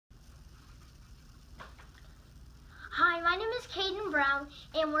Brown,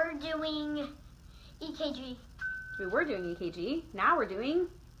 and we're doing EKG. We were doing EKG. Now we're doing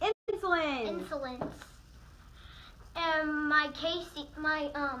insulin. Insulins. And my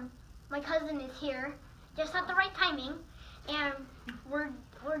cousin is here, just at the right timing, and we're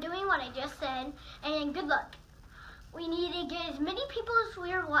doing what I just said. And good luck. We need to get as many people as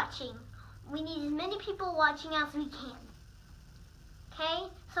we are watching. We need as many people watching as we can. Okay?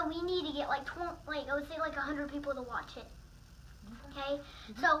 So we need to get I would say 100 people to watch it. Okay?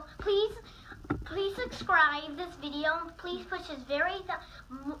 So please subscribe this video. Please push this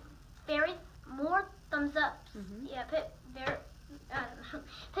more thumbs up. Yeah, put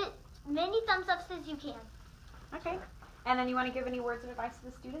many thumbs ups as you can. Okay. And then you want to give any words of advice to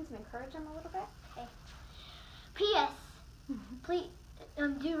the students and encourage them a little bit? Okay. P.S. Please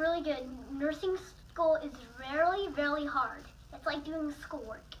do really good. Nursing school is really, really hard. It's like doing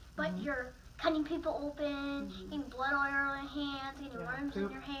schoolwork, but you're cutting people open, getting blood on your hands, getting worms in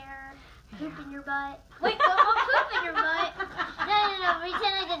your hair, poop in your butt. Wait, poop in your butt? No,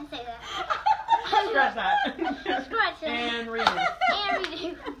 pretend I didn't say that. Scratch that. Scratch it. And redo. And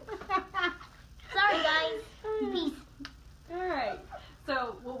redo. Sorry, guys. Peace. All right.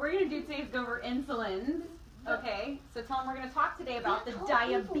 So what we're going to do today is go over insulins. Okay. So tell them we're going to talk today about the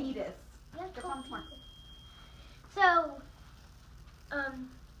diabetes. So,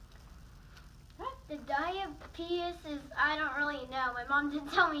 the diabetes is, I don't really know. My mom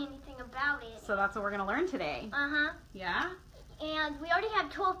didn't tell me anything about it. So that's what we're going to learn today. Uh-huh. Yeah? And we already have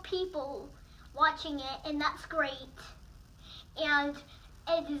 12 people watching it, and that's great. And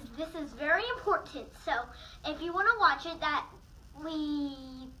this is very important. So, if you want to watch it, we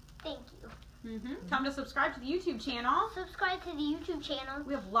thank you. Tell them to subscribe to the YouTube channel. Subscribe to the YouTube channel.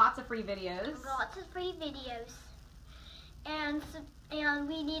 We have lots of free videos. Lots of free videos. And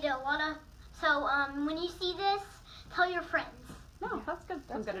we need a lot of, so when you see this, tell your friends. No, that's good.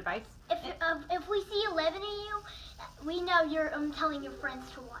 Some good advice. If we see 11 of you, we know you're telling your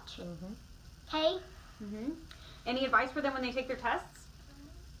friends to watch it. Okay? Any advice for them when they take their tests?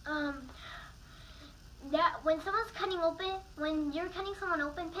 When someone's when you're cutting someone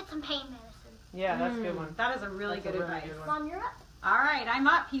open, put some pain medicine. Yeah, that's a good one. That is a really good advice. Mom, you're up. All right, I'm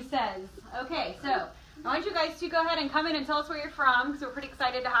up, he says. Okay, so I want you guys to go ahead and come in and tell us where you're from, because we're pretty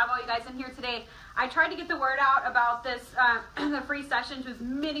excited to have all you guys in here today. I tried to get the word out about this, the free session, to as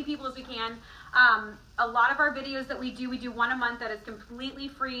many people as we can. A lot of our videos that we do one a month that is completely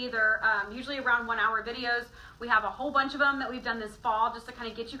free. They're usually around 1 hour videos. We have a whole bunch of them that we've done this fall just to kind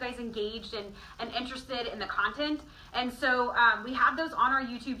of get you guys engaged and interested in the content. And so we have those on our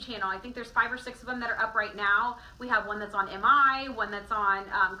YouTube channel. I think there's 5 or 6 of them that are up right now. We have one that's on MI, one that's on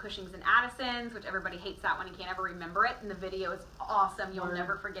Cushing's and Addison's, which everybody hates that one and can't ever remember it. And the video is awesome. You'll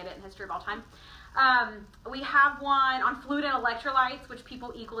never forget it in history of all time. We have one on fluid and electrolytes, which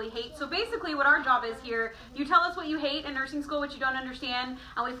people equally hate. So basically what our job is here, you tell us what you hate in nursing school, what you don't understand,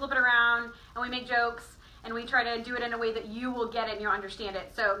 and we flip it around, and we make jokes, and we try to do it in a way that you will get it and you'll understand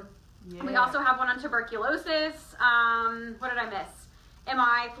it. So we also have one on tuberculosis. What did I miss?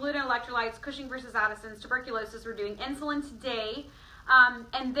 MI, fluid and electrolytes, Cushing versus Addison's, tuberculosis. We're doing insulin today.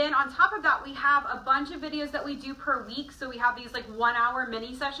 And then on top of that, we have a bunch of videos that we do per week. So we have these 1 hour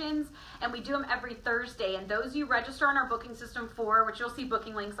mini sessions, and we do them every Thursday. And those you register on our booking system for, which you'll see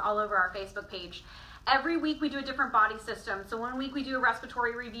booking links all over our Facebook page. Every week we do a different body system. So one week we do a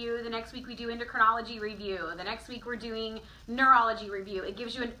respiratory review. The next week we do endocrinology review. The next week we're doing neurology review. It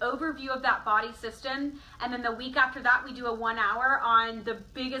gives you an overview of that body system. And then the week after that, we do a 1 hour on the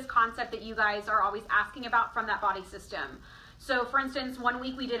biggest concept that you guys are always asking about from that body system. So for instance, one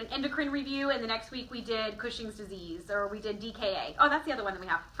week we did an endocrine review, and the next week we did Cushing's disease, or we did DKA. Oh, that's the other one that we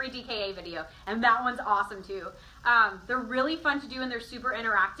have, free DKA video, and that one's awesome too. They're really fun to do, and they're super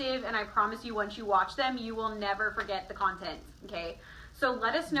interactive, and I promise you once you watch them, you will never forget the content, okay? So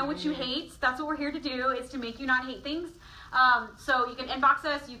let us know what you hate. That's what we're here to do, is to make you not hate things. So you can inbox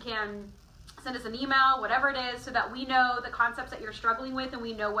us, you can send us an email, whatever it is, so that we know the concepts that you're struggling with and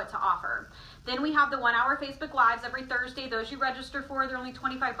we know what to offer. Then we have the 1 hour Facebook Lives every Thursday. Those you register for, they're only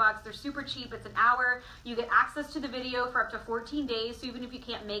 25 bucks. They're super cheap. It's an hour. You get access to the video for up to 14 days. So even if you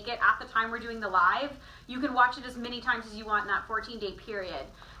can't make it at the time we're doing the live, you can watch it as many times as you want in that 14-day period.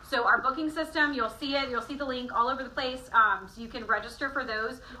 So our booking system, you'll see it. You'll see the link all over the place. So you can register for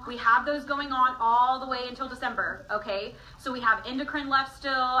those. We have those going on all the way until December, okay? So we have endocrine left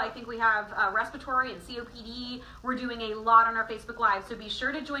still. I think we have respiratory and COPD. We're doing a lot on our Facebook Live. So be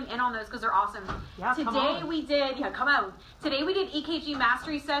sure to join in on those because they're awesome. Yeah, Today we did, Today we did EKG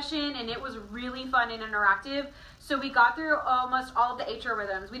mastery session, and it was really fun and interactive. So we got through almost all of the atrial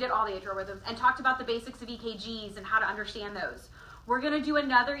rhythms. We did all the atrial rhythms and talked about the basics of EKGs and how to understand those. We're going to do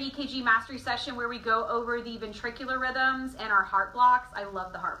another EKG mastery session where we go over the ventricular rhythms and our heart blocks. I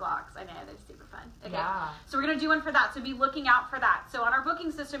love the heart blocks. I know, they're super fun. Okay. Yeah. So we're going to do one for that. So be looking out for that. So on our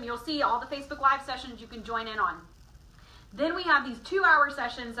booking system, you'll see all the Facebook Live sessions you can join in on. Then we have these 2-hour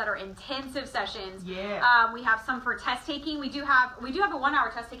sessions that are intensive sessions. Yeah. We have some for test taking. We do have a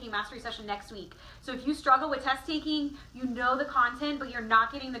 1-hour test taking mastery session next week. So if you struggle with test taking, you know the content, but you're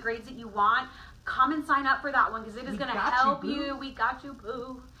not getting the grades that you want, come and sign up for that one because it is going to help you. We got you,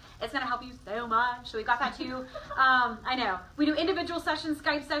 boo. It's going to help you so much. So we got that too. I know. We do individual sessions,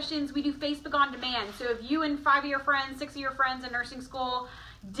 Skype sessions. We do Facebook on demand. So if you and 5 of your friends, 6 of your friends in nursing school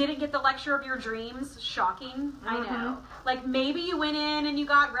didn't get the lecture of your dreams, shocking, I know. Like maybe you went in and you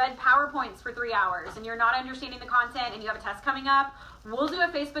got read PowerPoints for 3 hours and you're not understanding the content and you have a test coming up. We'll do a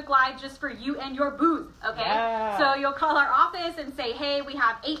Facebook Live just for you and your booth, okay? Yeah. So you'll call our office and say, hey, we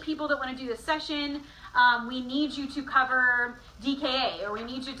have 8 people that want to do this session. We need you to cover DKA, or we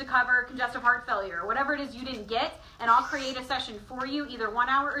need you to cover congestive heart failure, or whatever it is you didn't get, and I'll create a session for you, either 1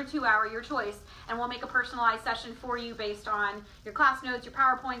 hour or 2 hour, your choice, and we'll make a personalized session for you based on your class notes, your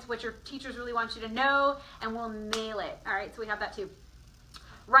PowerPoints, what your teachers really want you to know, and we'll nail it. All right, so we have that too.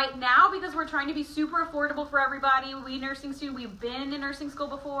 Right now, because we're trying to be super affordable for everybody, we nursing students, we've been in nursing school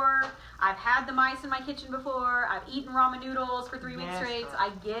before. I've had the mice in my kitchen before. I've eaten ramen noodles for 3 weeks straight. So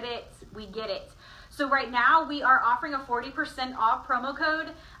I get it. We get it. So right now, we are offering a 40% off promo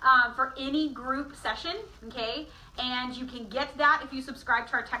code for any group session, okay? And you can get that if you subscribe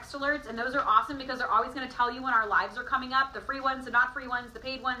to our text alerts, and those are awesome because they're always going to tell you when our lives are coming up, the free ones, the not free ones, the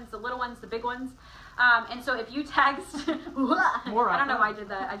paid ones, the little ones, the big ones. And so if you text, I don't know why I did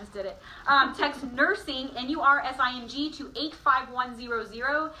that, I just did it. Text nursing, NURSING, to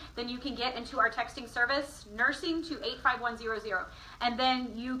 85100, then you can get into our texting service, nursing to 85100. And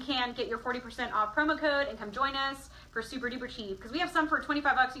then you can get your 40% off promo code and come join us for super duper cheap. Because we have some for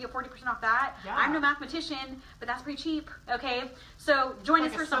 $25, you get 40% off that. Yeah. I'm no mathematician, but that's pretty cheap, okay? So join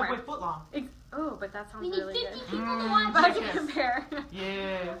us for somewhere. Subway footlong. Oh, but that sounds We need really 50 good. people to watch But I it. can compare.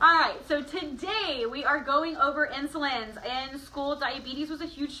 Yeah. All right, so today we are going over insulins. In school, diabetes was a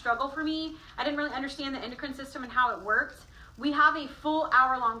huge struggle for me. I didn't really understand the endocrine system and how it worked. We have a full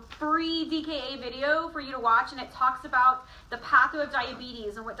hour-long free DKA video for you to watch, and it talks about the patho of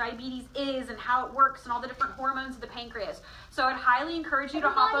diabetes and what diabetes is and how it works and all the different hormones of the pancreas. So I'd highly encourage you to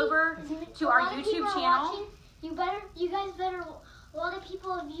hop over to our YouTube channel.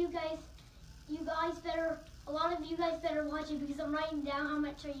 A lot of you guys better watch it because I'm writing down how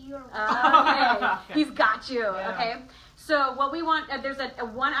much are you are watching. Okay, he's got you, Yeah. okay? So what we want, there's a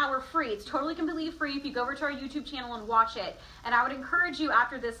 1 hour free. It's totally completely free if you go over to our YouTube channel and watch it. And I would encourage you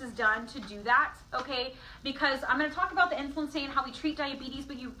after this is done to do that, okay? Because I'm going to talk about the insulin stay and how we treat diabetes,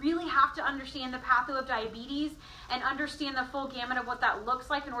 but you really have to understand the patho of diabetes and understand the full gamut of what that looks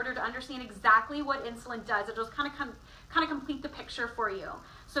like in order to understand exactly what insulin does. It'll just kind of complete the picture for you.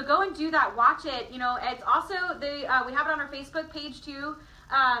 So go and do that. Watch it. You know, it's also we have it on our Facebook page too.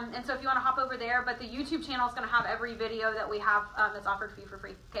 And so if you want to hop over there, but the YouTube channel is going to have every video that we have that's offered for you for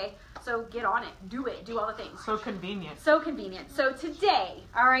free. Okay, so get on it, do all the things. So convenient. So convenient. So today,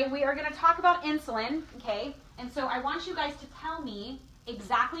 all right, we are going to talk about insulin. Okay, and so I want you guys to tell me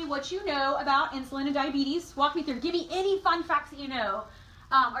exactly what you know about insulin and diabetes. Walk me through. Give me any fun facts that you know.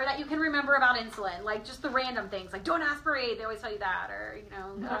 Or that you can remember about insulin, like just the random things, like don't aspirate, they always tell you that, or, you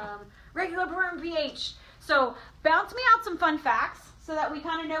know, regular burn pH. So bounce me out some fun facts so that we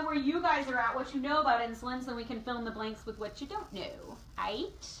kind of know where you guys are at, what you know about insulin, so we can fill in the blanks with what you don't know.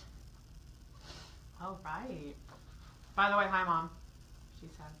 Right? All right. By the way, hi, Mom. She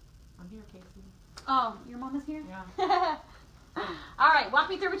said, I'm here, Casey. Oh, your mom is here? Yeah. All right, walk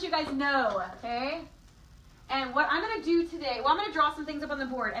me through what you guys know, okay? And what I'm going to do today, well, I'm going to draw some things up on the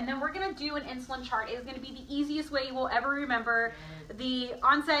board, and then we're going to do an insulin chart. It is going to be the easiest way you will ever remember the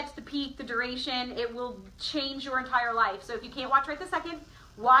onset, the peak, the duration. It will change your entire life. So if you can't watch right this second,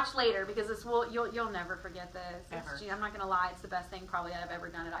 watch later, because this will you'll never forget this. Ever. I'm not going to lie, it's the best thing probably I've ever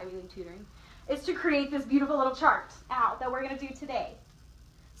done at Ivy League tutoring. Is to create this beautiful little chart out that we're going to do today.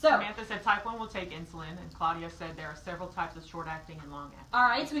 So, Samantha said type 1 will take insulin, and Claudia said there are several types of short-acting and long-acting. all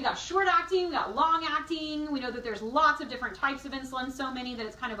right, so we got short-acting, we got long-acting. We know that there's lots of different types of insulin, so many that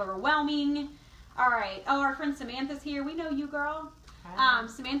it's kind of overwhelming. All right. Oh, our friend Samantha's here. We know you, girl.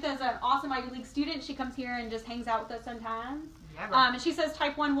 Samantha is an awesome Ivy League student. She comes here and just hangs out with us sometimes. Yeah, And she says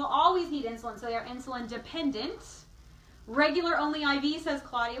type 1 will always need insulin, so they're insulin dependent. Regular only IV, says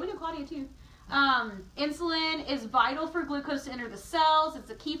Claudia. We know Claudia too. Insulin is vital for glucose to enter the cells. It's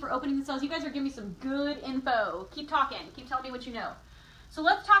the key for opening the cells. You guys are giving me some good info. Keep talking. Keep telling me what you know. So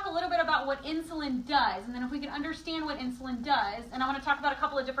let's talk a little bit about what insulin does, and then if we can understand what insulin does, and I want to talk about a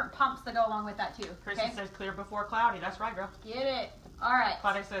couple of different pumps that go along with that too. Kristen says clear before cloudy. That's right, girl. Get it. All right.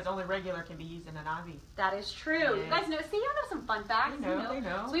 Claudia says only regular can be used in an IV. That is true. Yes. You guys know, see, you know some fun facts. They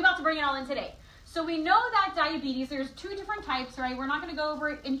know. So we're about to bring it all in today. So we know that diabetes, there's two different types, right? We're not going to go over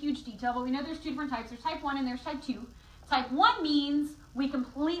it in huge detail, but we know there's two different types. There's type 1 and there's type 2. Type 1 means we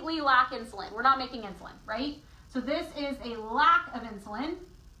completely lack insulin. We're not making insulin, right? So this is a lack of insulin.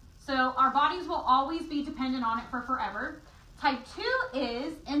 So our bodies will always be dependent on it for forever. Type 2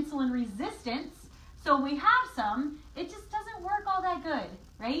 is insulin resistance. So we have some, it just doesn't work all that good,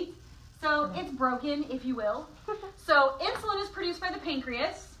 right? So it's broken, if you will. So insulin is produced by the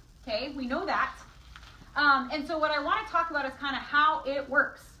pancreas. Okay, we know that. And so what I want to talk about is kind of how it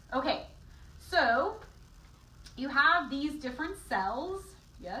works. Okay, so you have these different cells.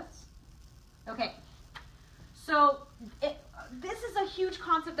 Yes? Okay. So this is a huge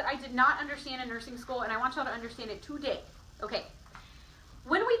concept that I did not understand in nursing school, and I want y'all to understand it today. Okay.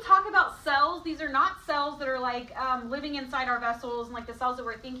 When we talk about cells, these are not cells that are like living inside our vessels and like the cells that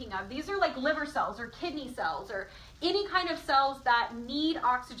we're thinking of. These are like liver cells or kidney cells or any kind of cells that need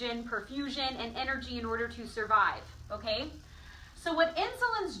oxygen, perfusion, and energy in order to survive, okay? So what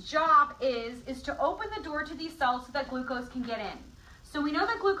insulin's job is to open the door to these cells so that glucose can get in. So we know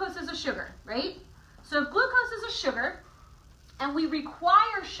that glucose is a sugar, right? So if glucose is a sugar, and we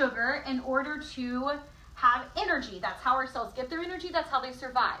require sugar in order to have energy. That's how our cells get their energy. That's how they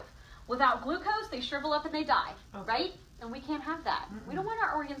survive. Without glucose, they shrivel up and they die, right? And we can't have that. We don't want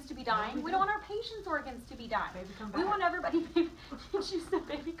our organs to be dying. No, we don't want our patients' organs to be dying. Baby, come back. We want everybody, she said,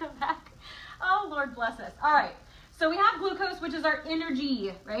 baby, come back. Oh, Lord bless us. All right. So we have glucose, which is our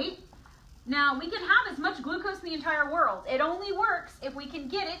energy, right? Now, we can have as much glucose in the entire world. It only works if we can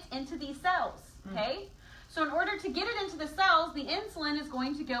get it into these cells, okay? So in order to get it into the cells, the insulin is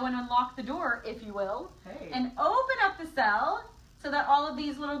going to go and unlock the door, if you will, and open up the cell so that all of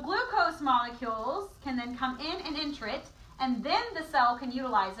these little glucose molecules can then come in and enter it, and then the cell can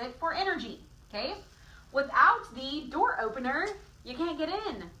utilize it for energy, okay? Without the door opener, you can't get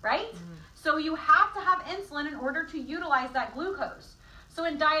in, right? So you have to have insulin in order to utilize that glucose. So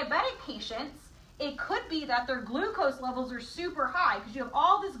in diabetic patients, it could be that their glucose levels are super high because you have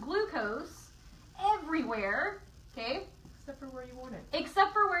all this glucose everywhere, okay? Except for where you want it.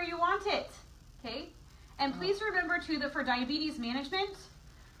 Except for where you want it, okay? And please remember, too, that for diabetes management,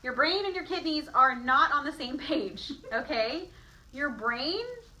 your brain and your kidneys are not on the same page, okay? Your brain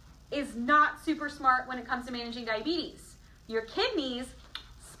is not super smart when it comes to managing diabetes. Your kidneys,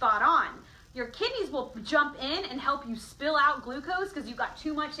 spot on. Your kidneys will jump in and help you spill out glucose because you've got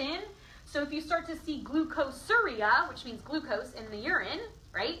too much in. So if you start to see glucosuria, which means glucose in the urine,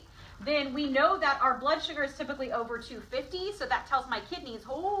 right? Then we know that our blood sugar is typically over 250, so that tells my kidneys,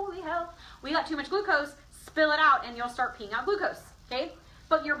 holy hell, we got too much glucose, spill it out, and you'll start peeing out glucose, okay?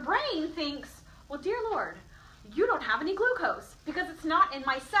 But your brain thinks, well, dear Lord, you don't have any glucose because it's not in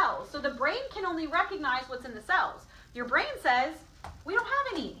my cells. So the brain can only recognize what's in the cells. Your brain says, we don't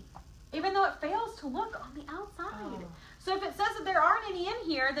have any, even though it fails to look on the outside. So if it says that there aren't any in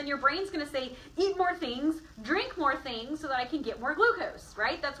here, then your brain's going to say, eat more things, drink more things so that I can get more glucose,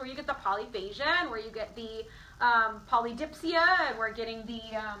 right? That's where you get the polyphagia and where you get the polydipsia and we're getting the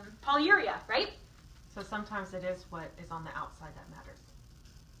polyuria, right? So sometimes it is what is on the outside that matters.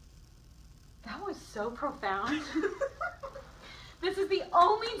 That was so profound. This is the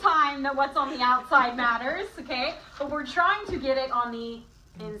only time that what's on the outside matters, okay? But we're trying to get it on the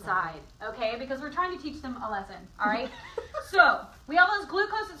inside, okay? Because we're trying to teach them a lesson, all right? So we have this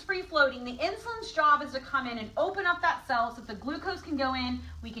glucose that's free floating. The insulin's job is to come in and open up that cell so that the glucose can go in,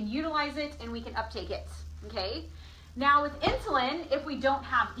 we can utilize it, and we can uptake it, okay? Now with insulin, if we don't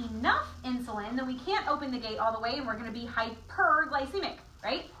have enough insulin, then we can't open the gate all the way and we're going to be hyperglycemic,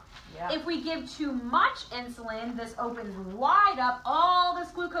 right? Yeah. If we give too much insulin, this opens wide up, all this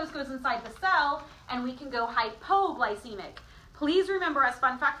glucose goes inside the cell, and we can go hypoglycemic. Please remember, as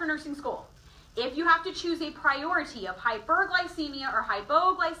fun fact for nursing school, if you have to choose a priority of hyperglycemia or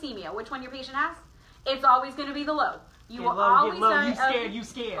hypoglycemia, which one your patient has, it's always going to be the low. You will always You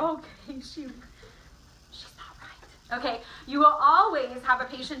scared. Okay, she's not right. Okay, you will always have a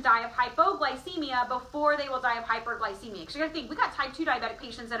patient die of hypoglycemia before they will die of hyperglycemia. Because you got to think, we got type 2 diabetic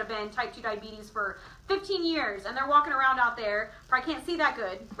patients that have been type 2 diabetes for 15 years, and they're walking around out there, probably can't see that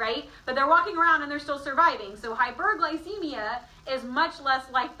good, right? But they're walking around and they're still surviving. So hyperglycemia is much less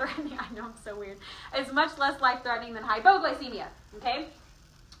life-threatening. I know, it's so weird. It's much less life-threatening than hypoglycemia, okay?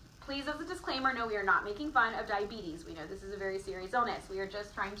 Please, as a disclaimer, no, we are not making fun of diabetes. We know this is a very serious illness. We are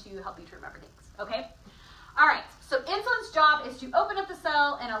just trying to help you to remember things, okay? All right, so insulin's job is to open up the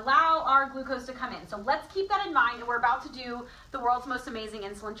cell and allow our glucose to come in. So let's keep that in mind, and we're about to do the world's most amazing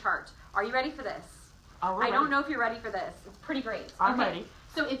insulin chart. Are you ready for this? Oh, I don't know if you're ready for this. It's pretty great. I'm ready.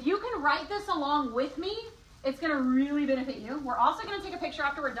 So if you can write this along with me, it's going to really benefit you. We're also going to take a picture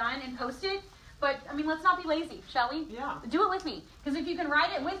after we're done and post it. But, I mean, let's not be lazy, shall we? Yeah. Do it with me. Because if you can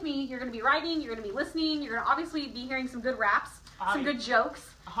write it with me, you're going to be writing, you're going to be listening, you're going to obviously be hearing some good raps, some good jokes.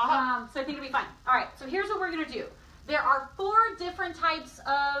 So I think it'll be fun. All right, so here's what we're going to do. There are 4 different types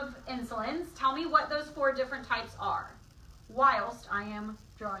of insulins. Tell me what those 4 different types are, whilst I am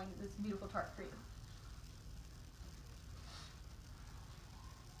drawing this beautiful chart for you.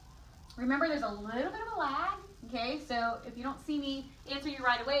 Remember, there's a little bit of a lag, okay? So if you don't see me answer you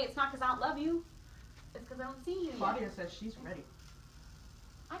right away, it's not because I don't love you. It's because I don't see you yet. Claudia says she's ready.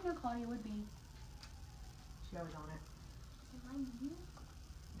 I know Claudia would be. She always on it. Am I you?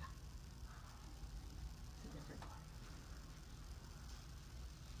 No. It's a different Claudia.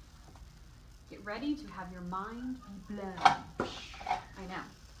 Get ready to have your mind be blown. I know.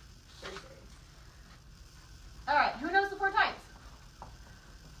 Very serious. All right, who knows the 4 types?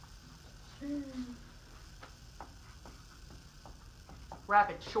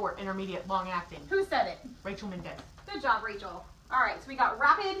 Rapid, short, intermediate, long acting. Who said it? Rachel Mendez. Good job, Rachel. All right, so we got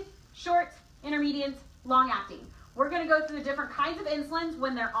rapid, short, intermediate, long acting. We're going to go through the different kinds of insulins,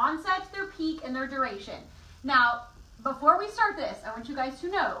 when their onset, their peak, and their duration. Now, before we start this, I want you guys to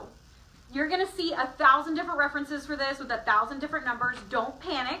know, you're going to see 1,000 different references for this with 1,000 different numbers. Don't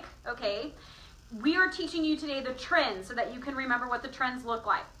panic, okay? We are teaching you today the trends so that you can remember what the trends look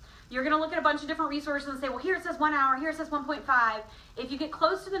like. You're going to look at a bunch of different resources and say, well, here it says 1 hour, here it says 1.5. If you get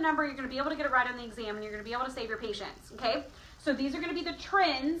close to the number, you're going to be able to get it right on the exam, and you're going to be able to save your patients, okay? So these are going to be the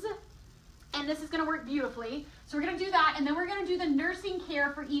trends, and this is going to work beautifully. So we're going to do that, and then we're going to do the nursing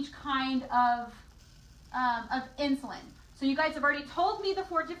care for each kind of insulin. So you guys have already told me the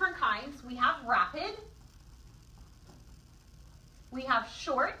 4 different kinds. We have rapid, we have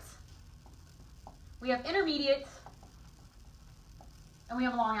short, we have intermediate, and we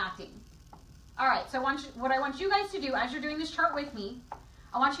have long acting. All right, so what I want you guys to do as you're doing this chart with me,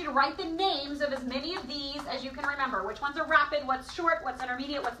 I want you to write the names of as many of these as you can remember. Which ones are rapid, what's short, what's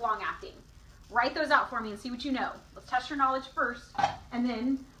intermediate, what's long acting. Write those out for me and see what you know. Let's test your knowledge first, and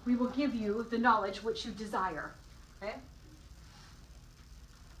then we will give you the knowledge which you desire. Okay?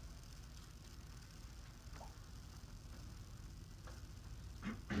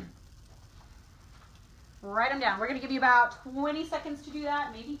 Write them down. We're going to give you about 20 seconds to do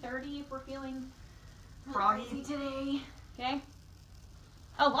that, maybe 30 if we're feeling froggy today. Okay?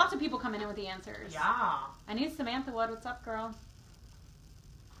 Oh, lots of people coming in with the answers. Yeah. I need Samantha Wood. What's up, girl?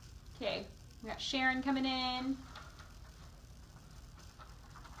 Okay. We got Sharon coming in.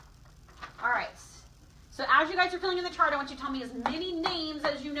 All right. So as you guys are filling in the chart, I want you to tell me as many names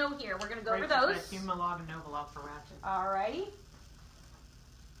as you know here. We're going to go over those. Humalog and Novolog for rapid. All righty.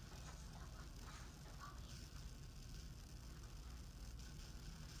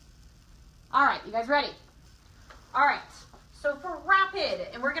 All right, you guys ready? All right, so for rapid,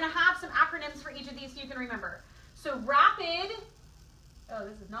 and we're going to have some acronyms for each of these so you can remember. So rapid, oh,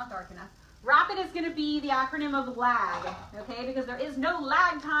 this is not dark enough. Rapid is going to be the acronym of lag, okay, because there is no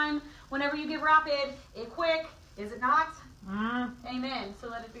lag time whenever you give rapid. It's quick, is it not? Amen, so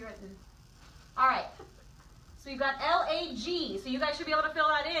let it be written. All right, so you've got LAG, so you guys should be able to fill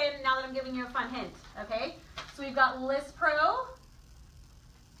that in now that I'm giving you a fun hint, okay? So we've got Lispro.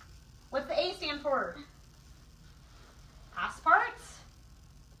 What's the A stand for? Aspart.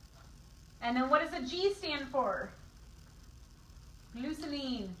 And then what does the G stand for?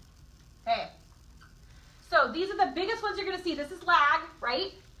 Glucosamine. Okay. So these are the biggest ones you're going to see. This is lag,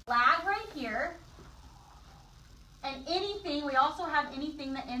 right? Lag right here. And anything, we also have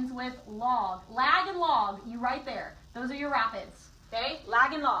anything that ends with log. Lag and log, you right there. Those are your rapids. Okay?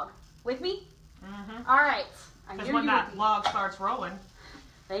 Lag and log. With me? Mm-hmm. All right. Because when that log starts rolling,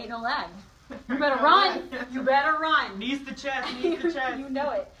 there ain't no lag. You better run. You better run. Knees to chest, knees to chest. You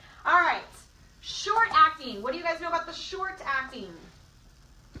know it. All right. Short acting. What do you guys know about the short acting?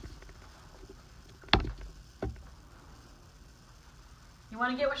 You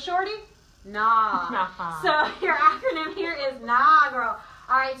want to get with Shorty? Nah. So your acronym here is nah, girl.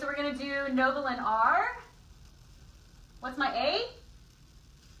 All right, so we're going to do Novolin R. What's my A?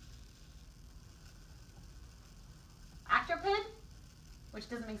 Actropin, which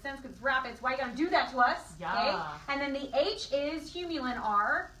doesn't make sense because it's rapid. So why are you going to do that to us? Yeah. Okay? And then the H is Humulin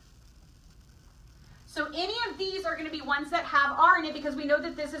R. So any of these are going to be ones that have R in it because we know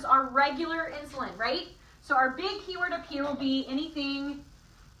that this is our regular insulin, right? So our big keyword up here will be anything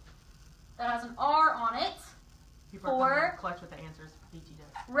that has an R on it. People are coming in clutch with the answers. BT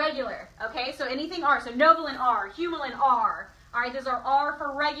does. Regular. Okay, so anything R. So Novolin R, Humulin R. All right, these are R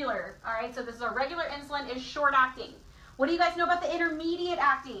for regular. All right, so this is our regular insulin is short acting. What do you guys know about the intermediate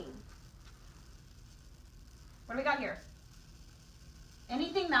acting? What do we got here?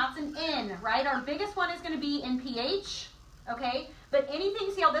 Anything that's an N, right? Our biggest one is going to be in pH, okay? But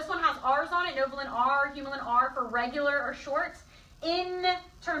anything, see how this one has R's on it, Novolin R, Humulin R for regular or short.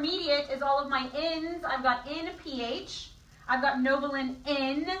 Intermediate is all of my N's. I've got N pH. I've got Novolin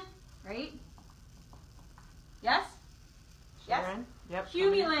N, right? Yes? Yes? Yep.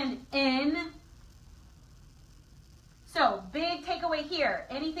 Humulin N. So, big takeaway here.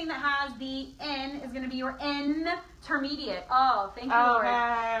 Anything that has the N is going to be your intermediate. Oh, thank you, Lord.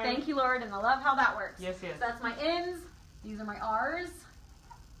 Thank you, Lord, and I love how that works. Yes. So that's my N's. These are my R's.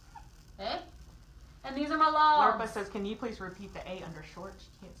 Okay? And these are my logs. Lorpa says, can you please repeat the A under short? She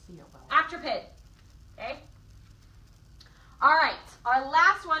can't see it well. Actrapid. Okay? All right. Our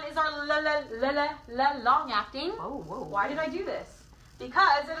last one is our long acting. Whoa. Why did I do this?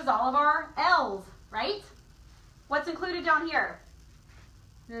 Because it is all of our L's, right? What's included down here?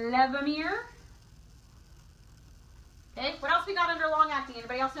 Levemir. Okay, what else we got under long acting?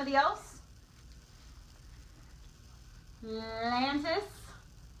 Anybody else know the else? Lantus.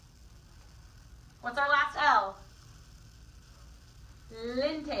 What's our last L?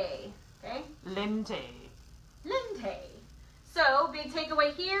 Lente. Okay? Lente. So, big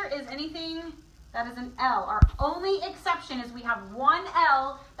takeaway here is anything that is an L. Our only exception is we have one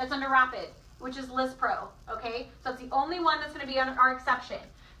L that's under rapid, which is Lispro, okay? So it's the only one that's going to be our exception.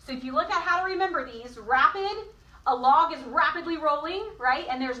 So if you look at how to remember these, rapid, a log is rapidly rolling, right?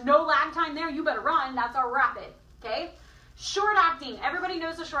 And there's no lag time there, you better run, that's our rapid, okay? Short acting, everybody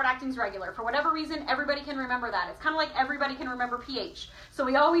knows the short acting is regular. For whatever reason, everybody can remember that. It's kind of like everybody can remember pH. So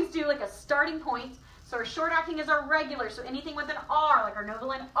we always do like a starting point. So our short acting is our regular. So anything with an R, like our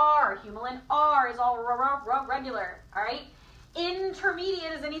Novolin R, Humulin R is all regular, all right?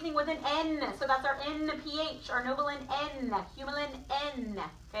 Intermediate is anything with an N, so that's our NPH, our Novolin N, Humulin N,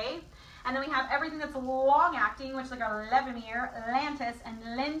 okay? And then we have everything that's long-acting, which is like our Levemir, Lantus, and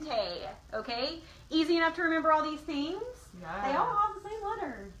Lente, okay? Easy enough to remember all these things. Yeah. They all have the same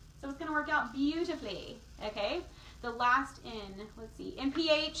letter, so it's going to work out beautifully, okay? The last N, let's see,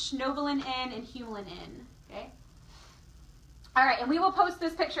 NPH, Novolin N, and Humulin N, okay? All right, and we will post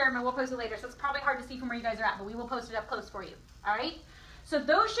this picture, and we'll post it later, so it's probably hard to see from where you guys are at, but we will post it up close for you, all right? So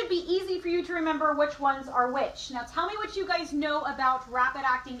those should be easy for you to remember which ones are which. Now tell me what you guys know about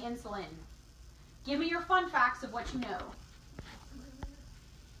rapid-acting insulin. Give me your fun facts of what you know.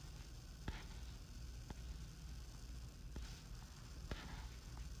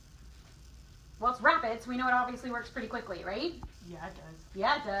 Well, it's rapid, so we know it obviously works pretty quickly, right? Yeah, it does.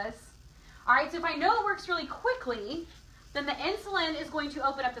 Yeah, it does. All right, so if I know it works really quickly, then the insulin is going to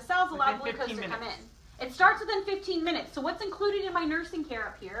open up the cells, allow glucose to come in. It starts within 15 minutes. So what's included in my nursing care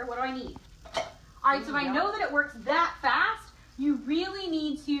up here? What do I need? All right, so if I know that it works that fast, you really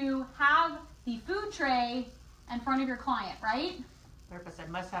need to have the food tray in front of your client, right? Lorpa said,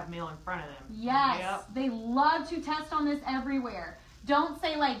 must have meal in front of them. Yes, Yep. they love to test on this everywhere. Don't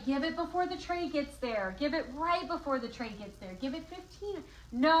say like, give it before the tray gets there. Give it right before the tray gets there. Give it 15.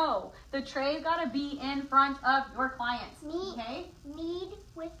 No, the tray's got to be in front of your clients. Okay? Need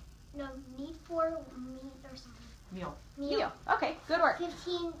for meat or something. Meal. Okay, good work.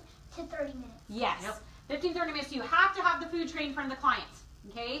 15 to 30 minutes. Yes. Yep. 15, 30 minutes. You have to have the food tray in front of the client.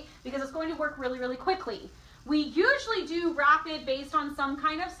 Okay? Because it's going to work really, really quickly. We usually do rapid based on some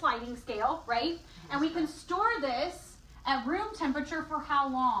kind of sliding scale, right? And we can store this at room temperature for how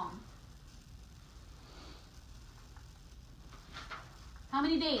long? How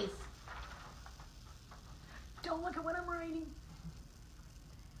many days? Don't look at what I'm writing.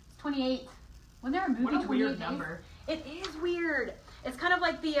 It's 28. Wasn't there a movie? What a 28 weird days? number. It is weird. It's kind of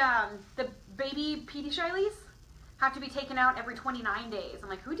like the baby Petey Shileys have to be taken out every 29 days. I'm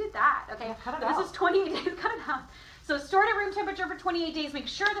like, who did that? Okay, Cut it but this out. is 28 days. Cut it out. So stored at room temperature for 28 days. Make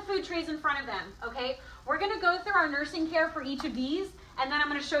sure the food tray is in front of them. Okay, we're going to go through our nursing care for each of these, and then I'm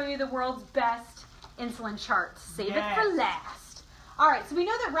going to show you the world's best insulin chart. Save it for last. All right, so we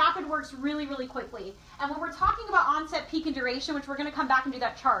know that rapid works really, really quickly. And when we're talking about onset, peak, and duration, which we're going to come back and do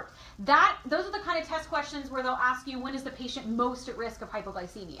that chart, those are the kind of test questions where they'll ask you, when is the patient most at risk of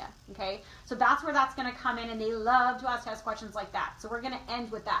hypoglycemia? Okay, so that's where that's going to come in, and they love to ask test questions like that. So we're going to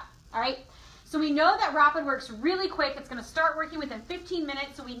end with that. All right, so we know that rapid works really quick. It's going to start working within 15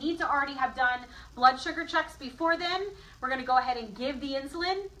 minutes, so we need to already have done blood sugar checks before then. We're going to go ahead and give the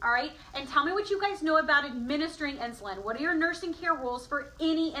insulin, all right? And tell me what you guys know about administering insulin. What are your nursing care rules for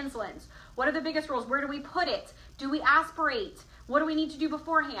any insulins? What are the biggest rules? Where do we put it? Do we aspirate? What do we need to do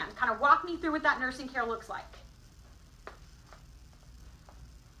beforehand? Kind of walk me through what that nursing care looks like.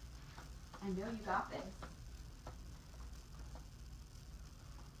 I know you got this.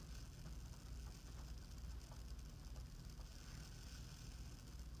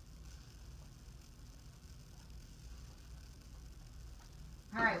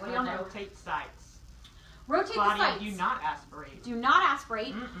 All right, what do y'all know? Rotate sites. Rotate Claudia, the sites. do not aspirate. Do not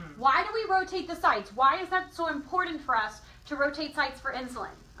aspirate. Mm-mm. Why do we rotate the sites? Why is that so important for us to rotate sites for insulin?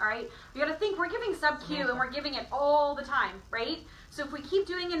 All right, you got to think we're giving sub-Q and we're giving it all the time, right? So if we keep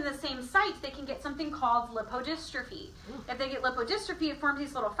doing it in the same site, they can get something called lipodystrophy. If they get lipodystrophy, it forms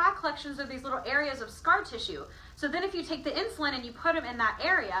these little fat collections or these little areas of scar tissue. So then if you take the insulin and you put them in that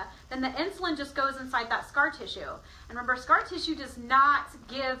area, then the insulin just goes inside that scar tissue. And remember, scar tissue does not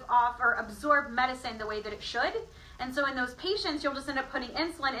give off or absorb medicine the way that it should. And so in those patients, you'll just end up putting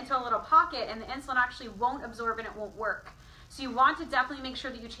insulin into a little pocket and the insulin actually won't absorb and it won't work. So you want to definitely make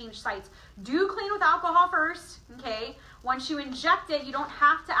sure that you change sites. Do clean with alcohol first, okay? Once you inject it, you don't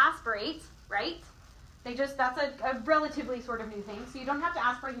have to aspirate, right? That's a relatively sort of new thing. So you don't have to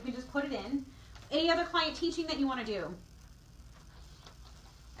aspirate, you can just put it in. Any other client teaching that you want to do?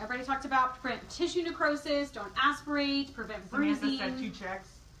 Everybody talked about prevent tissue necrosis, don't aspirate, prevent bruising. Samantha said 2 checks.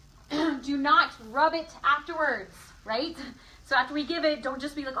 Do not rub it afterwards, right? So after we give it, don't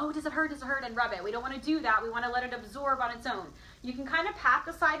just be like, oh, does it hurt, and rub it. We don't want to do that. We want to let it absorb on its own. You can kind of pat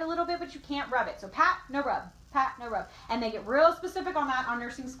the side a little bit, but you can't rub it. So pat, no rub. Pat, no rub. And they get real specific on that on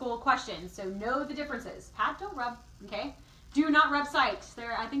nursing school questions. So know the differences. Pat, don't rub, okay? Do not rub sites.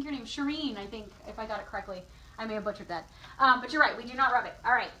 I think your name's Shireen, I think, if I got it correctly. I may have butchered that. But you're right, we do not rub it.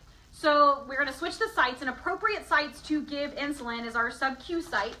 All right. So we're going to switch the sites, and appropriate sites to give insulin is our sub-Q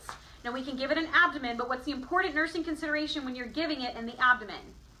sites. Now we can give it an abdomen, but what's the important nursing consideration when you're giving it in the abdomen?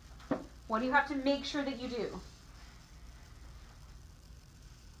 What do you have to make sure that you do?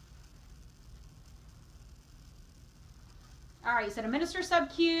 All right, you said administer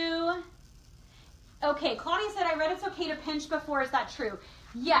sub-Q. Okay, Claudia said, I read it's okay to pinch before. Is that true?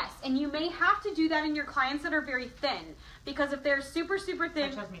 Yes, and you may have to do that in your clients that are very thin, because if they're super, super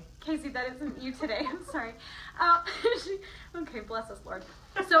thin... Trust me. Casey, that isn't you today. I'm sorry. Okay, bless us, Lord.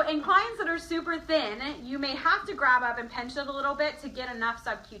 So in clients that are super thin, you may have to grab up and pinch it a little bit to get enough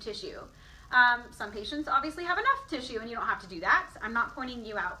sub-Q tissue. Some patients obviously have enough tissue, and you don't have to do that. I'm not pointing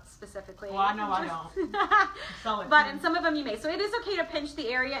you out specifically. Well, I know I don't. But in some of them you may. So it is okay to pinch the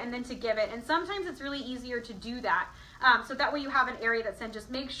area and then to give it. And sometimes it's really easier to do that. So that way you have an area that's in. Just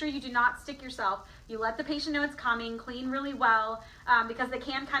make sure you do not stick yourself. You let the patient know it's coming, clean really well, because they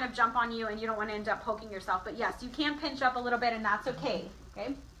can kind of jump on you and you don't want to end up poking yourself. But yes, you can pinch up a little bit and that's okay.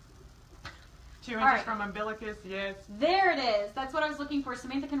 Okay? 2 inches right. from umbilicus, yes. There it is. That's what I was looking for.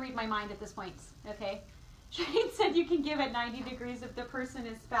 Samantha can read my mind at this point. Okay? Shane said you can give at 90 degrees if the person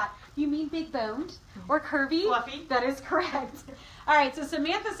is fat. You mean big boned or curvy? Fluffy. That is correct. All right, so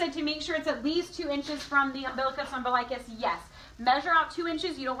Samantha said to make sure it's at least 2 inches from the umbilicus umbilicus. Yes. Measure out 2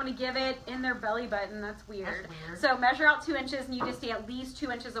 inches. You don't want to give it in their belly button. That's weird. That's weird. So measure out 2 inches, and you just stay at least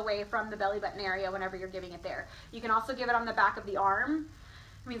 2 inches away from the belly button area whenever you're giving it there. You can also give it on the back of the arm.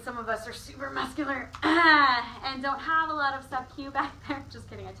 I mean, some of us are super muscular and don't have a lot of sub-Q back there. Just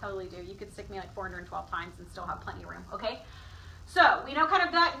kidding, I totally do. You could stick me like 412 times and still have plenty of room, okay? So we know kind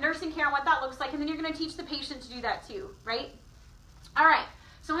of that nursing care and what that looks like, and then you're going to teach the patient to do that too, right? All right,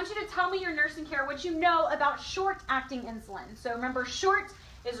 so I want you to tell me your nursing care, what you know about short-acting insulin. So remember, short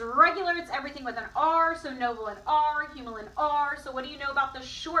is regular. It's everything with an R, so Novolin R, Humulin R. So what do you know about the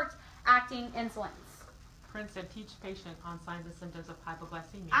short-acting insulins? Prince said teach patient on signs and symptoms of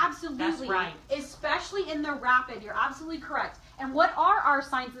hypoglycemia. Absolutely. That's right. Especially in the rapid. You're absolutely correct. And what are our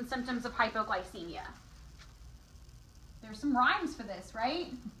signs and symptoms of hypoglycemia? There's some rhymes for this,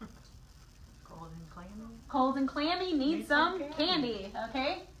 right? Cold and clammy. Cold and clammy, need some candy,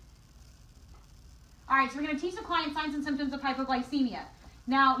 okay? All right, so we're going to teach the client signs and symptoms of hypoglycemia.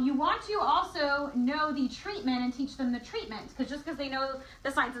 Now, you want to also know the treatment and teach them the treatment, because just because they know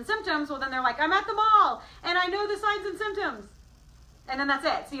the signs and symptoms, well, then they're like, I'm at the mall, and I know the signs and symptoms. And then that's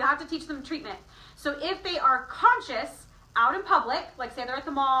it. So you have to teach them treatment. So if they are conscious out in public, like say they're at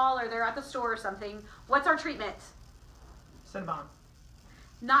the mall or they're at the store or something, what's our treatment? Cinnabon.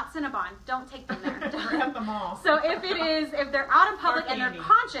 Not Cinnabon. Don't take them there. We're at the mall. So if they're out in public and they're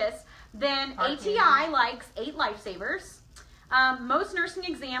conscious, then ATI likes 8 Lifesavers. Most nursing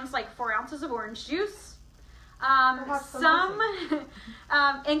exams like 4 ounces of orange juice. Some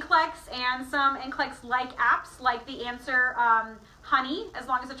NCLEX and some NCLEX-like apps like the Answer Honey, as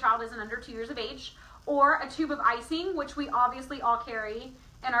long as the child isn't under 2 years of age, or a tube of icing, which we obviously all carry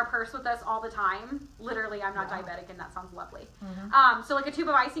in our purse with us all the time. Literally, I'm not diabetic, and that sounds lovely. So like a tube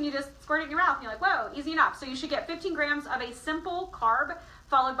of icing, you just squirt it in your mouth, and you're like, whoa, easy enough. So you should get 15 grams of a simple carb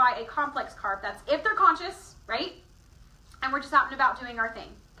followed by a complex carb. That's if they're conscious, right? And we're just out and about doing our thing,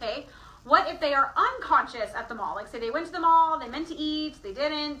 okay? What if they are unconscious at the mall? Like say they went to the mall, they meant to eat, they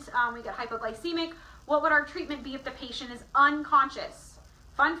didn't, we got hypoglycemic. What would our treatment be if the patient is unconscious?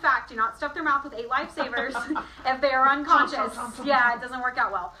 Fun fact, do not stuff their mouth with 8 lifesavers if they are unconscious. Yeah, it doesn't work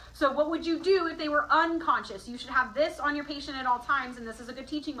out well. So what would you do if they were unconscious? You should have this on your patient at all times, and this is a good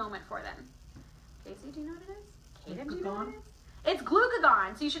teaching moment for them. Casey, do you know what it is? Kaden, do you know what it is? It's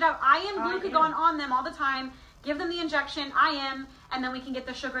glucagon. So you should have IM glucagon on them all the time. Give them the injection, IM, and then we can get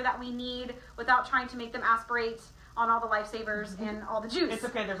the sugar that we need without trying to make them aspirate on all the lifesavers and all the juice. It's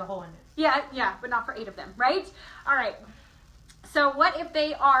okay, there's a hole in it. Yeah, but not for 8 of them, right? All right. So what if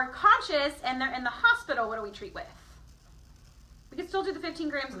they are conscious and they're in the hospital? What do we treat with? We can still do the 15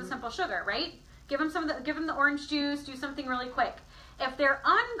 grams of the simple sugar, right? Give them the orange juice. Do something really quick. If they're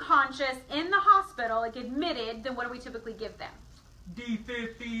unconscious in the hospital, like admitted, then what do we typically give them?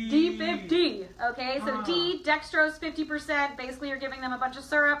 D50. D50. Okay, so D, dextrose 50%. Basically, you're giving them a bunch of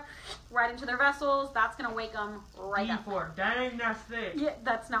syrup right into their vessels. That's going to wake them right up. D for dang, that's thick. Yeah,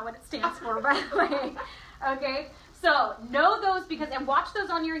 that's not what it stands for, by the way. Okay, so know those and watch those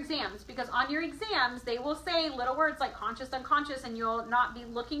on your exams, because on your exams, they will say little words like conscious, unconscious, and you'll not be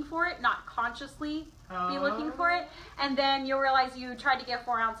looking for it, not consciously be looking for it, and then you'll realize you tried to give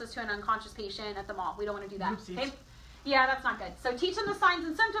 4 ounces to an unconscious patient at the mall. We don't want to do that. Oopsies. Okay? Yeah, that's not good. So teach them the signs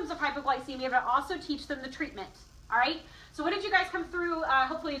and symptoms of hypoglycemia, but also teach them the treatment. All right? So what did you guys come through?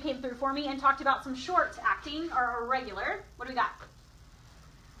 Hopefully you came through for me and talked about some short acting or regular. What do we got?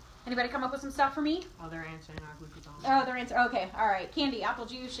 Anybody come up with some stuff for me? Oh, they're answering our glucagon. Oh, they're answering. Okay, all right. Candy, apple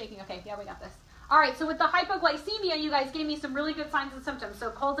juice, shaking. Okay, yeah, we got this. All right, so with the hypoglycemia, you guys gave me some really good signs and symptoms. So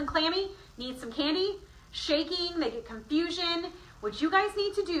cold and clammy, need some candy. Shaking, they get confusion. What you guys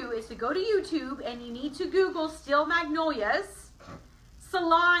need to do is to go to YouTube and you need to Google Still Magnolias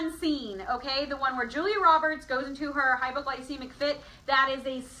salon scene, okay? The one where Julia Roberts goes into her hypoglycemic fit. That is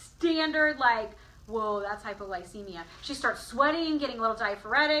a standard, like, whoa, that's hypoglycemia. She starts sweating, getting a little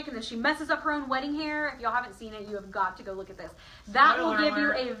diaphoretic, and then she messes up her own wedding hair. If y'all haven't seen it, you have got to go look at this. That will give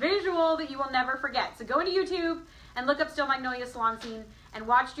you a visual that you will never forget. So go into YouTube and look up Still Magnolia salon scene and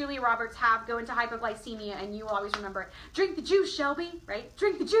watch Julia Roberts go into hypoglycemia, and you will always remember it. Drink the juice, Shelby, right?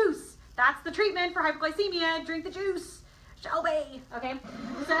 Drink the juice. That's the treatment for hypoglycemia. Drink the juice, Shelby. Okay?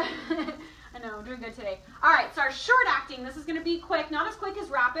 So, I know, I'm doing good today. All right, so our short acting, this is going to be quick. Not as quick as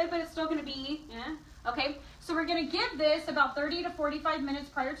rapid, but it's still going to be, okay? So we're going to give this about 30 to 45 minutes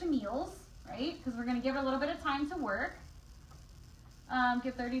prior to meals, right? Because we're going to give it a little bit of time to work.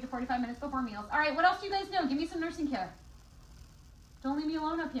 Give 30 to 45 minutes before meals. All right, what else do you guys know? Give me some nursing care. Don't leave me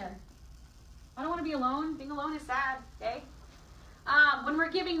alone up here. I don't want to be alone. Being alone is sad, okay? When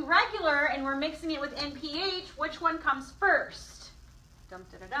we're giving regular and we're mixing it with NPH, which one comes first?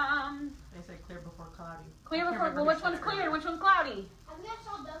 Dum-da-da-dum. They say clear before cloudy. Clear before, well, which one's clear and which one's cloudy? Have you guys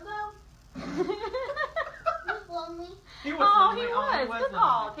saw Dumbo? He was lonely. He was He lonely. was. Good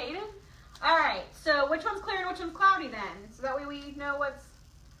call, Kaden. All right, so which one's clear and which one's cloudy then? So that way we know what's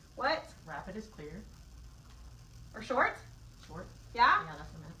what? Rapid is clear. Or short? Short. Yeah? Yeah,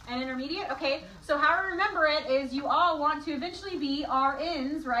 that's what I meant. And intermediate? Okay, so how to remember it is you all want to eventually be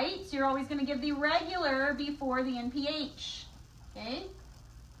RNs, right? So you're always going to give the regular before the NPH. Okay?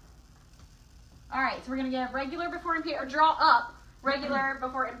 All right, so we're going to give regular before NPH, or draw up regular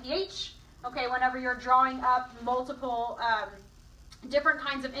before NPH. Okay, whenever you're drawing up multiple different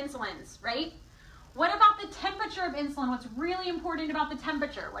kinds of insulins, right? What about the temperature of insulin? What's really important about the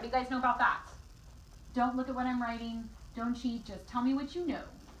temperature? What do you guys know about that? Don't look at what I'm writing. Don't cheat. Just tell me what you know.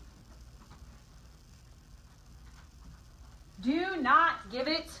 Do not give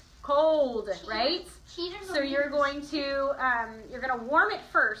it cold, right? So you're going to warm it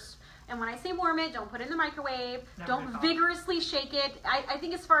first. And when I say warm it, don't put it in the microwave. Don't vigorously shake it. I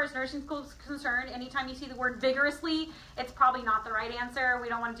think as far as nursing school is concerned, anytime you see the word vigorously, it's probably not the right answer. We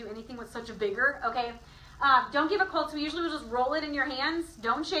don't want to do anything with such a vigor, okay? Don't give it cold. So we usually will just roll it in your hands.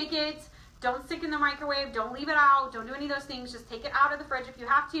 Don't shake it. Don't stick it in the microwave. Don't leave it out. Don't do any of those things. Just take it out of the fridge if you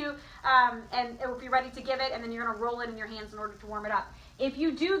have to, and it will be ready to give it, and then you're going to roll it in your hands in order to warm it up. If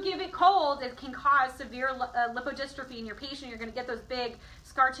you do give it cold, it can cause severe lipodystrophy in your patient. You're going to get those big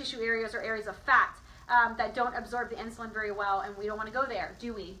scar tissue areas or areas of fat that don't absorb the insulin very well, and we don't want to go there,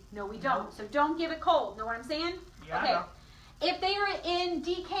 do we? No, we don't. Nope. So don't give it cold. Know what I'm saying? Yeah. Okay. If they are in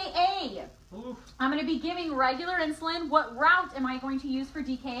DKA, Oof. I'm going to be giving regular insulin. What route am I going to use for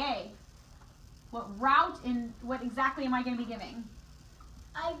DKA? What exactly am I going to be giving?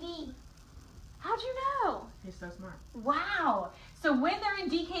 IV. How'd you know? He's so smart. Wow. So when they're in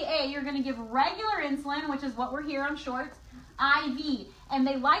DKA, you're going to give regular insulin, which is what we're here on shorts, IV. And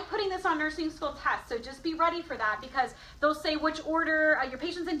they like putting this on nursing school tests, so just be ready for that because they'll say which order, your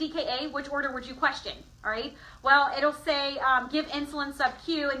patient's in DKA, which order would you question, all right? Well, it'll say give insulin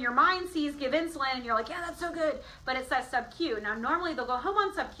sub-Q, and your mind sees give insulin, and you're like, yeah, that's so good, but it says sub-Q. Now, normally they'll go home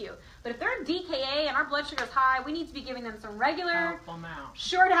on sub-Q, but if they're in DKA and our blood sugar's high, we need to be giving them some regular,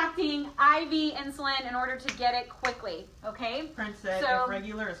 short-acting IV insulin in order to get it quickly, okay? Prince said if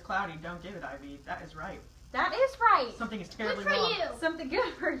regular is cloudy, don't give it IV. That is right. That is right. Something is terribly Good for wrong. you. Something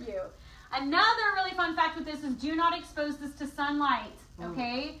good for you. Another really fun fact with this is do not expose this to sunlight,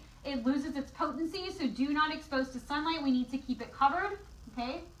 okay? It loses its potency, so do not expose to sunlight. We need to keep it covered,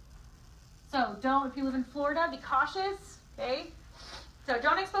 okay? So don't, if you live in Florida, be cautious, okay? So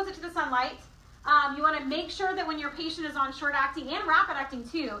don't expose it to the sunlight. You want to make sure that when your patient is on short acting and rapid acting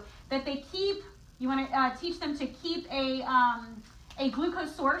too, that they keep, you want to teach them to keep a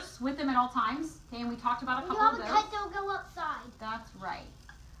glucose source with them at all times. Okay, and we talked about a couple of those. Don't go outside. That's right.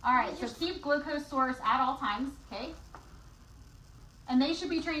 All right, so keep glucose source at all times, okay? And they should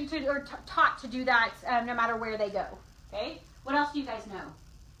be trained to, or taught to do that no matter where they go, okay? What else do you guys know?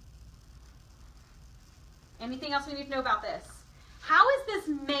 Anything else we need to know about this? How is this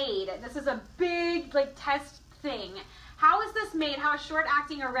made? This is a big, test thing. How is this made? How is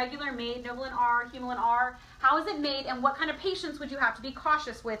short-acting or regular made, Novolin R, Humulin R? How is it made, and what kind of patients would you have to be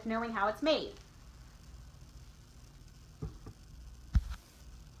cautious with knowing how it's made?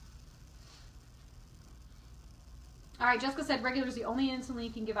 All right, Jessica said regular is the only insulin you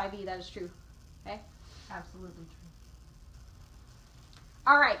can give IV. That is true. Okay? Absolutely true.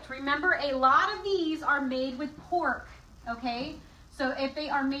 All right, remember a lot of these are made with pork, okay? So if they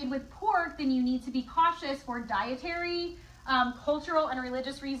are made with pork, then you need to be cautious for dietary, cultural, and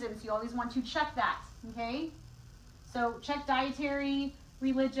religious reasons. You always want to check that, okay? So check dietary,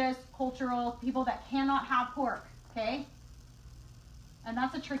 religious, cultural, people that cannot have pork, okay? And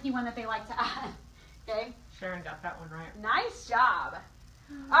that's a tricky one that they like to add, okay? Sharon got that one right. Nice job.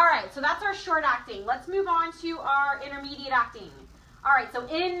 All right, so that's our short acting. Let's move on to our intermediate acting. All right, so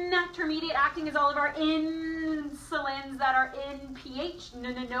intermediate acting is all of our insulins that are in pH,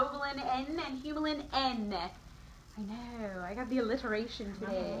 Novolin N and Humulin N. I know, I got the alliteration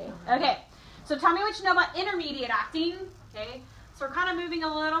today. Okay, so tell me what you know about intermediate acting. Okay, so we're kind of moving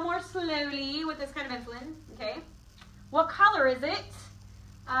a little more slowly with this kind of insulin. Okay, what color is it?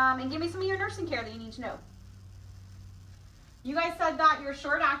 And give me some of your nursing care that you need to know. You guys said that your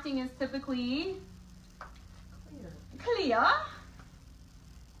short acting is typically clear.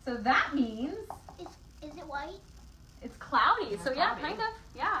 So that means Is it white? it's cloudy. Yeah, so yeah, cloudy. kind of.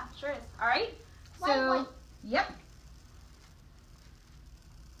 Yeah, sure is. All right. White. Yep.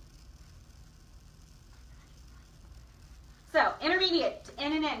 So intermediate,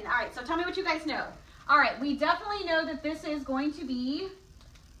 N and N. All right. So tell me what you guys know. All right. We definitely know that this is going to be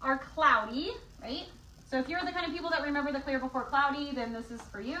our cloudy, right? So if you're the kind of people that remember the clear before cloudy, then this is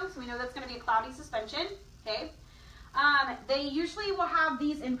for you. So we know that's going to be a cloudy suspension. Okay. They usually will have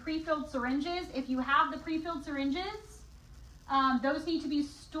these in pre-filled syringes. If you have the pre-filled syringes, those need to be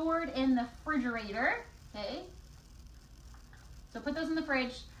stored in the refrigerator. Okay. So put those in the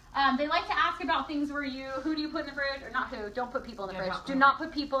fridge. They like to ask about things where who do you put in the fridge? Or not who, don't put people in the fridge. Do not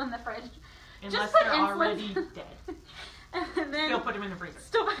put people in the fridge. Unless Just put they're insulin. already dead. And then Still put them in the freezer.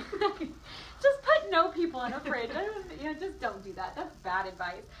 just put no people in a fridge. Just don't do that. That's bad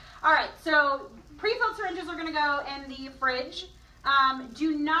advice. All right, so pre-filled syringes are going to go in the fridge.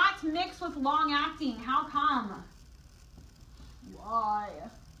 Do not mix with long-acting. How come? Why?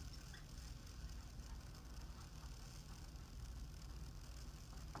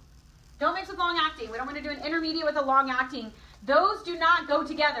 Don't mix with long-acting. We don't want to do an intermediate with a long-acting. Those do not go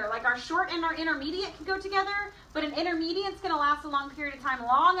together. Like our short and our intermediate can go together, but an intermediate is going to last a long period of time.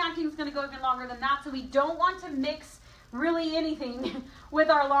 Long-acting is going to go even longer than that, so we don't want to mix really anything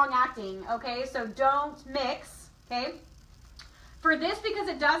with our long-acting, okay? So don't mix, okay? For this, because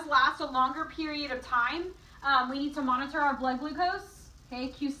it does last a longer period of time, we need to monitor our blood glucose, okay,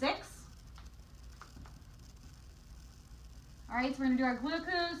 Q6. All right, so we're going to do our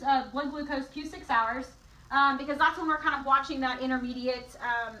glucose, blood glucose Q6 hours. Because that's when we're kind of watching that intermediate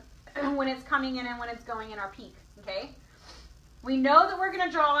when it's coming in and when it's going in our peak, okay? We know that we're going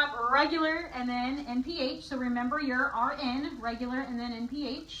to draw up regular and then NPH. So remember your RN, regular and then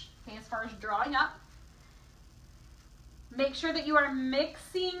NPH, okay, as far as drawing up. Make sure that you are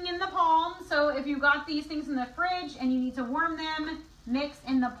mixing in the palms. So if you got these things in the fridge and you need to warm them, mix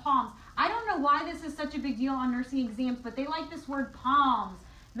in the palms. I don't know why this is such a big deal on nursing exams, but they like this word palms.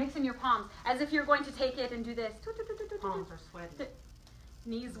 Mix in your palms, as if you're going to take it and do this. Palms are sweaty.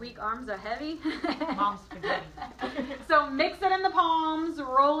 Knees weak, arms are heavy. Mom's spaghetti. So mix it in the palms,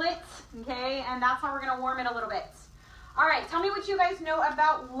 roll it, okay? And that's how we're going to warm it a little bit. All right, tell me what you guys know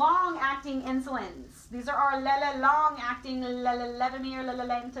about long-acting insulins. These are our long-acting Levemir,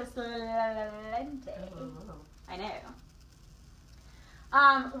 lentus, lente. I know.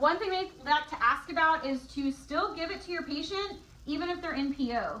 One thing they like to ask about is to still give it to your patient even if they're in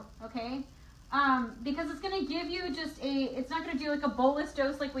PO, okay? Because it's going to give you it's not going to do like a bolus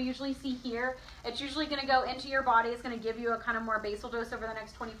dose like we usually see here. It's usually going to go into your body. It's going to give you a kind of more basal dose over the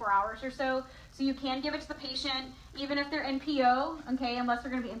next 24 hours or so. So you can give it to the patient even if they're in PO, okay, unless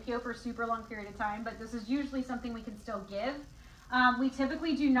they're going to be in PO for a super long period of time. But this is usually something we can still give. We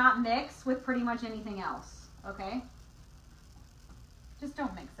typically do not mix with pretty much anything else, okay? Just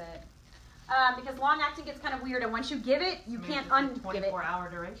don't mix it. Because long-acting gets kind of weird, and once you give it, you can't ungive it. 24-hour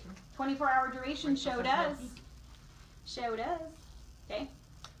duration. 24-hour duration, show does. Show does. Okay.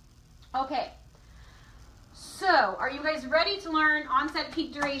 Okay. So, are you guys ready to learn onset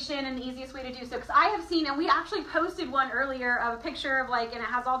peak duration and the easiest way to do so? Because I have seen, and we actually posted one earlier of a picture of and it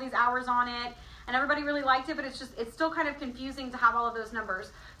has all these hours on it, and everybody really liked it, but it's still kind of confusing to have all of those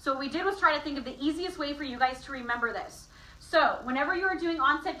numbers. So what we did was try to think of the easiest way for you guys to remember this. So whenever you are doing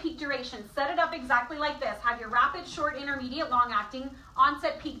onset peak duration, set it up exactly like this. Have your rapid, short, intermediate, long-acting,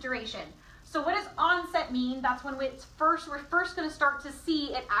 onset peak duration. So what does onset mean? That's when we're first going to start to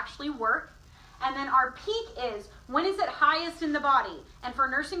see it actually work. And then our peak is, when is it highest in the body? And for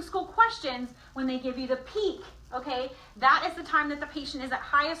nursing school questions, when they give you the peak, okay, that is the time that the patient is at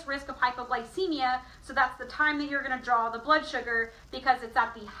highest risk of hypoglycemia. So that's the time that you're going to draw the blood sugar because it's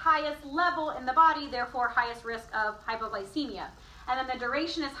at the highest level in the body, therefore highest risk of hypoglycemia. And then the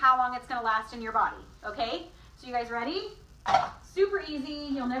duration is how long it's going to last in your body, okay? So you guys ready? Super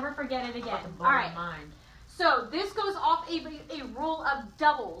easy. You'll never forget it again. All right. So this goes off a rule of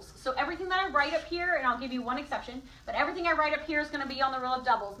doubles. So everything that I write up here, and I'll give you one exception, but everything I write up here is going to be on the rule of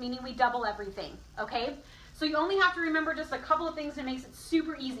doubles, meaning we double everything, okay? So you only have to remember just a couple of things and it makes it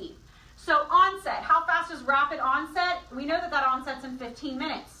super easy. So onset, how fast is rapid onset? We know that onset's in 15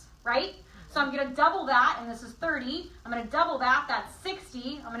 minutes, right? So I'm going to double that, and this is 30. I'm going to double that, that's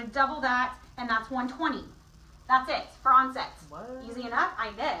 60. I'm going to double that, and that's 120. That's it for onset. What? Easy enough?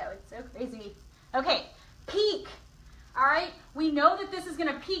 I know, it's so crazy. Okay, peak. All right, we know that this is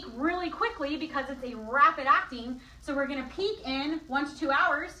going to peak really quickly because it's a rapid acting. So we're going to peak in 1 to 2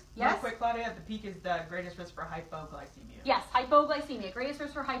 hours. Yes? Real quick, Claudia, the peak is the greatest risk for hypoglycemia. Yes, hypoglycemia. Greatest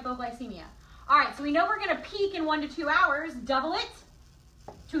risk for hypoglycemia. All right, so we know we're going to peak in 1 to 2 hours. Double it.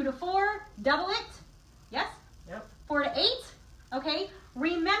 2 to 4, double it. Yes? Yep. 4 to 8. Okay.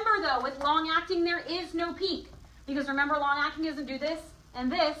 Remember, though, with long-acting, there is no peak. Because remember, long-acting doesn't do this and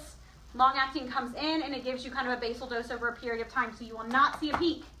this. Long-acting comes in and it gives you kind of a basal dose over a period of time, so you will not see a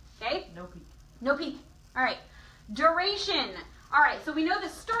peak, okay? No peak. No peak. All right. Duration. All right, so we know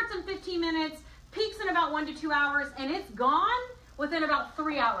this starts in 15 minutes, peaks in about 1 to 2 hours, and it's gone within about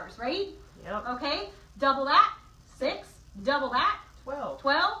 3 hours, right? Yep. Okay, double that, 6, double that, 12.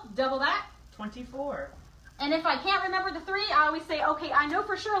 12, double that. 24. And if I can't remember the 3, I always say, okay, I know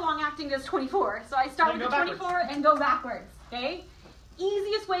for sure long-acting does 24, so I start with the 24 and go backwards, okay?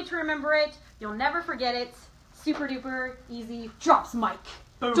 Easiest way to remember it. You'll never forget it. Super duper easy. Drops mic.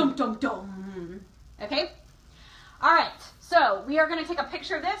 Boom. Dum dum dum. Okay? All right. So we are going to take a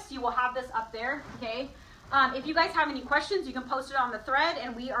picture of this. You will have this up there. Okay? If you guys have any questions, you can post it on the thread,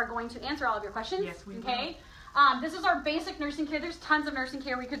 and we are going to answer all of your questions. Yes, we will. Okay? This is our basic nursing care. There's tons of nursing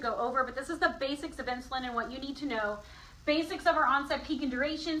care we could go over, but this is the basics of insulin and what you need to know. Basics of our onset, peak, and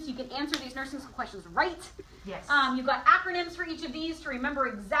duration, so you can answer these nursing school questions right. Yes. You've got acronyms for each of these to remember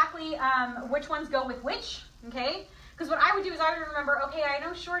exactly which ones go with which, okay? Because what I would do is I would remember, okay, I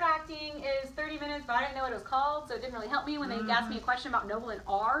know short acting is 30 minutes, but I didn't know what it was called, so it didn't really help me when they asked me a question about Noble and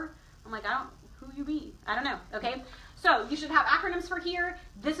R. I'm like, who you be? I don't know, okay? So you should have acronyms for here.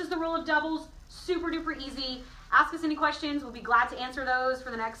 This is the rule of doubles, super duper easy. Ask us any questions. We'll be glad to answer those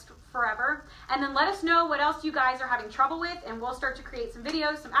for the next forever. And then let us know what else you guys are having trouble with, and we'll start to create some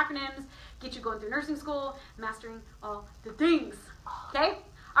videos, some acronyms, get you going through nursing school, mastering all the things. Okay?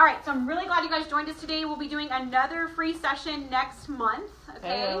 All right, so I'm really glad you guys joined us today. We'll be doing another free session next month.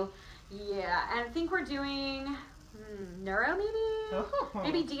 Okay? Hello. Yeah, and I think we're doing neuro maybe?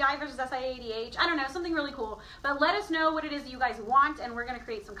 Maybe DI versus SIADH. I don't know, something really cool. But let us know what it is you guys want, and we're going to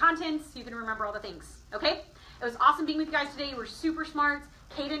create some content so you can remember all the things. Okay? It was awesome being with you guys today. You were super smart.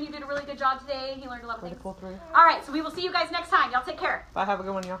 Caden, you did a really good job today. He learned a lot of things. All right, so we will see you guys next time. Y'all take care. Bye. Have a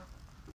good one, y'all.